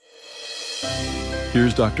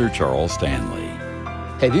Here's Dr. Charles Stanley.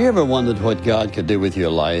 Have you ever wondered what God could do with your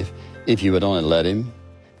life if you would only let Him?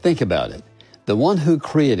 Think about it. The one who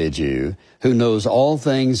created you, who knows all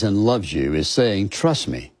things and loves you, is saying, trust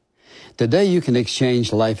me. Today you can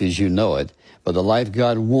exchange life as you know it for the life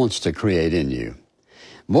God wants to create in you.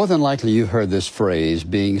 More than likely you've heard this phrase,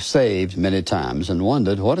 being saved, many times and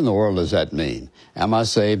wondered, what in the world does that mean? Am I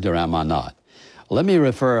saved or am I not? Let me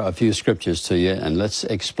refer a few scriptures to you and let's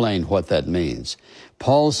explain what that means.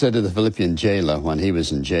 Paul said to the Philippian jailer when he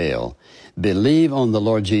was in jail, believe on the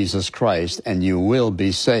Lord Jesus Christ and you will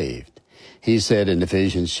be saved. He said in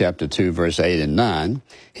Ephesians chapter 2, verse 8 and 9,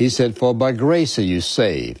 he said, for by grace are you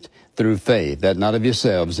saved through faith, that not of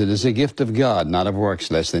yourselves, it is a gift of God, not of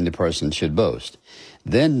works, lest any person should boast.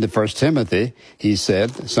 Then in 1 Timothy, he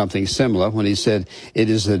said something similar when he said, it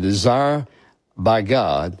is the desire by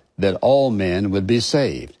God that all men would be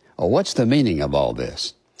saved. Well, what's the meaning of all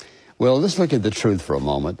this? Well, let's look at the truth for a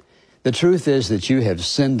moment. The truth is that you have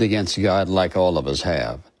sinned against God like all of us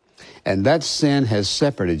have. And that sin has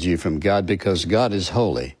separated you from God because God is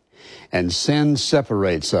holy. And sin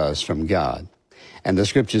separates us from God. And the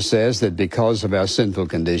scripture says that because of our sinful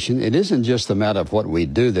condition, it isn't just a matter of what we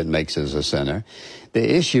do that makes us a sinner.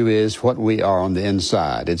 The issue is what we are on the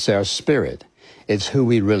inside. It's our spirit. It's who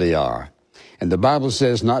we really are. And the Bible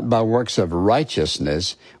says, not by works of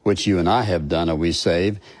righteousness, which you and I have done, are we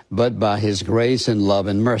saved, but by His grace and love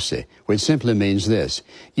and mercy, which simply means this.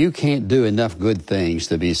 You can't do enough good things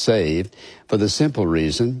to be saved for the simple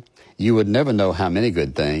reason you would never know how many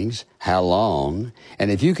good things, how long,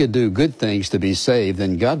 and if you could do good things to be saved,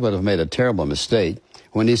 then God would have made a terrible mistake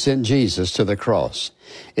when He sent Jesus to the cross.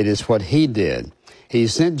 It is what He did. He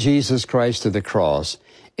sent Jesus Christ to the cross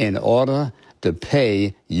in order to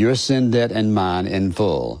pay your sin debt and mine in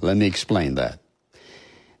full. Let me explain that.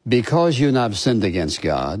 Because you and I have sinned against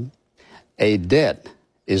God, a debt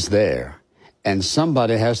is there, and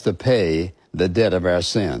somebody has to pay the debt of our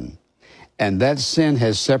sin. And that sin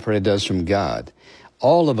has separated us from God.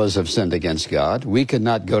 All of us have sinned against God. We could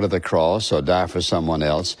not go to the cross or die for someone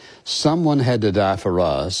else. Someone had to die for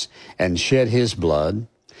us and shed His blood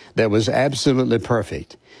that was absolutely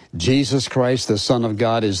perfect. Jesus Christ, the Son of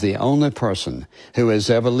God, is the only person who has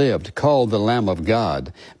ever lived, called the Lamb of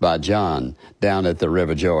God by John down at the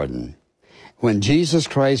River Jordan. When Jesus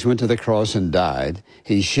Christ went to the cross and died,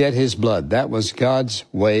 He shed His blood. That was God's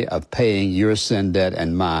way of paying your sin debt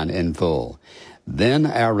and mine in full. Then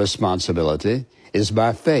our responsibility is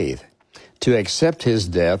by faith to accept His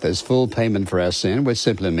death as full payment for our sin, which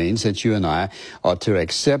simply means that you and I are to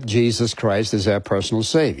accept Jesus Christ as our personal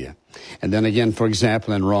Savior. And then again, for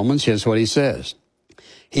example, in Romans, here's what he says.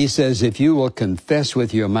 He says, if you will confess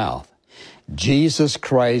with your mouth Jesus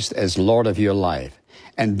Christ as Lord of your life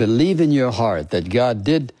and believe in your heart that God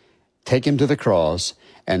did take Him to the cross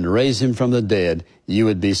and raise Him from the dead, you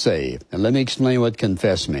would be saved. And let me explain what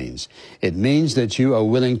confess means. It means that you are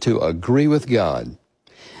willing to agree with God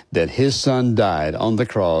that His Son died on the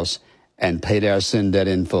cross and paid our sin debt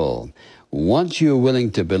in full. Once you're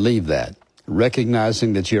willing to believe that,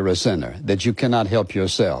 recognizing that you're a sinner, that you cannot help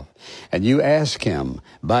yourself, and you ask Him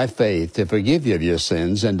by faith to forgive you of your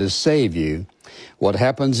sins and to save you, what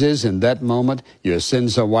happens is in that moment, your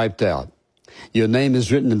sins are wiped out. Your name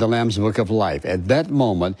is written in the Lamb's Book of Life. At that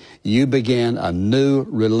moment, you begin a new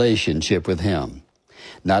relationship with Him.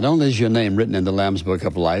 Not only is your name written in the Lamb's Book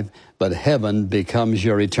of Life, but heaven becomes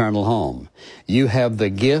your eternal home. You have the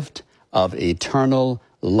gift of eternal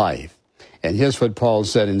life. And here's what Paul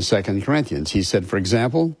said in 2 Corinthians. He said, for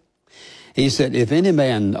example, he said, if any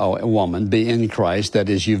man or woman be in Christ, that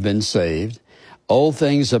is, you've been saved, old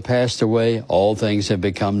things are passed away, all things have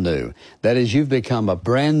become new. That is, you've become a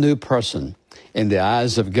brand new person in the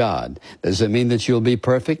eyes of God. Does it mean that you'll be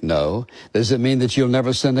perfect? No. Does it mean that you'll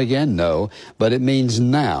never sin again? No. But it means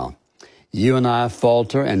now. You and I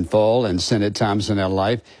falter and fall and sin at times in our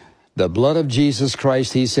life. The blood of Jesus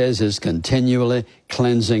Christ, he says, is continually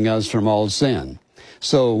cleansing us from all sin.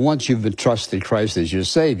 So once you've trusted Christ as your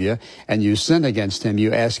Savior and you sin against Him,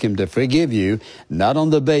 you ask Him to forgive you, not on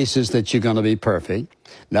the basis that you're going to be perfect,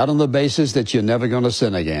 not on the basis that you're never going to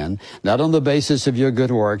sin again, not on the basis of your good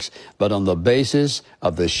works, but on the basis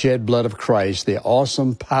of the shed blood of Christ, the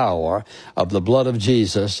awesome power of the blood of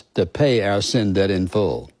Jesus to pay our sin debt in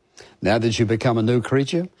full. Now that you become a new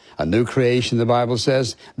creature, a new creation, the Bible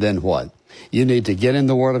says, then what? You need to get in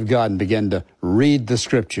the Word of God and begin to read the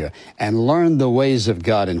Scripture and learn the ways of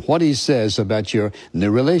God and what He says about your new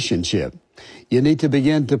relationship. You need to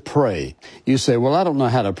begin to pray. You say, well, I don't know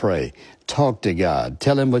how to pray. Talk to God.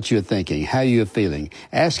 Tell Him what you're thinking, how you're feeling.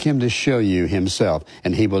 Ask Him to show you Himself,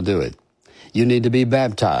 and He will do it. You need to be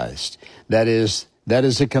baptized. That is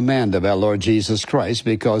a command of our Lord Jesus Christ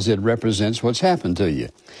because it represents what's happened to you.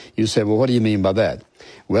 You say, well, what do you mean by that?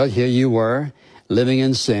 Well, here you were, living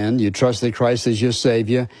in sin. You trusted Christ as your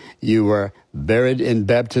Savior. You were buried in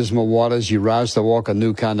baptismal waters. You rise to walk a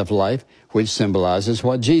new kind of life, which symbolizes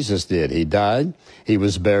what Jesus did. He died, he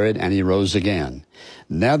was buried, and he rose again.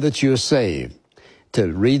 Now that you're saved,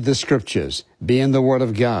 to read the Scriptures, be in the Word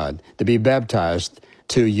of God, to be baptized,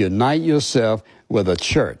 to unite yourself with a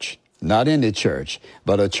church. Not any church,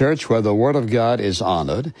 but a church where the Word of God is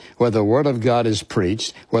honored, where the Word of God is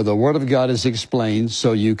preached, where the Word of God is explained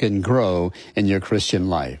so you can grow in your Christian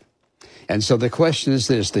life. And so the question is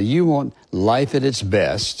this: do you want life at its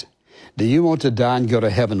best? Do you want to die and go to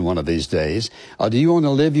heaven one of these days? Or do you want to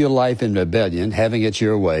live your life in rebellion, having it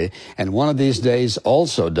your way, and one of these days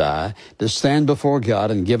also die to stand before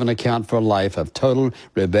God and give an account for a life of total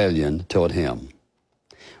rebellion toward Him?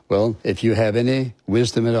 Well, if you have any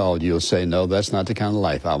wisdom at all, you'll say, no, that's not the kind of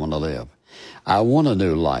life I want to live. I want a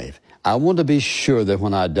new life. I want to be sure that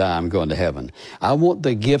when I die, I'm going to heaven. I want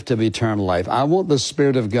the gift of eternal life. I want the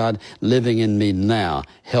Spirit of God living in me now,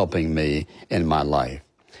 helping me in my life.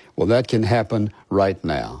 Well, that can happen right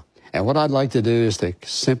now. And what I'd like to do is to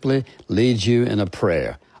simply lead you in a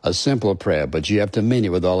prayer, a simple prayer, but you have to mean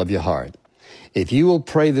it with all of your heart. If you will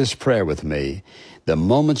pray this prayer with me, the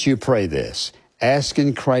moment you pray this,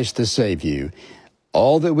 asking Christ to save you,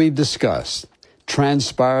 all that we've discussed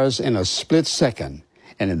transpires in a split second,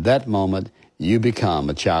 and in that moment, you become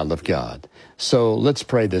a child of God. So let's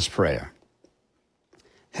pray this prayer.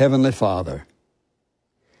 Heavenly Father,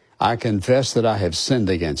 I confess that I have sinned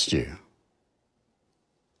against you,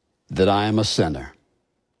 that I am a sinner.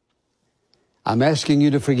 I'm asking you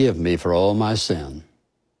to forgive me for all my sin,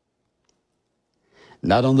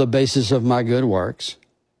 not on the basis of my good works,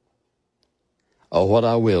 or what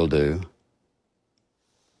I will do,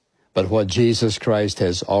 but what Jesus Christ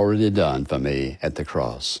has already done for me at the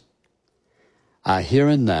cross. I here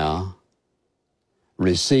and now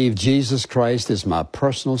receive Jesus Christ as my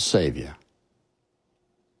personal Savior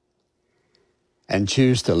and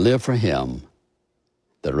choose to live for Him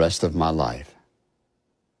the rest of my life.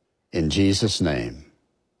 In Jesus' name,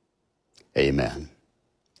 amen.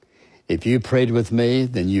 If you prayed with me,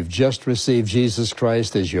 then you've just received Jesus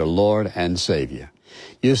Christ as your Lord and Savior.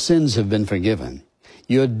 Your sins have been forgiven.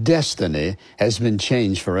 Your destiny has been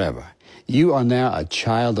changed forever. You are now a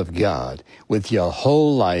child of God with your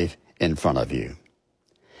whole life in front of you.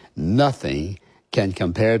 Nothing can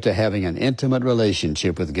compare to having an intimate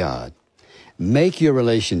relationship with God. Make your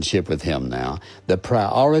relationship with Him now the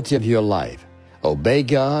priority of your life. Obey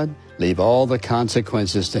God, leave all the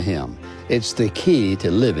consequences to Him. It's the key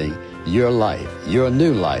to living your life, your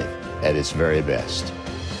new life, at its very best.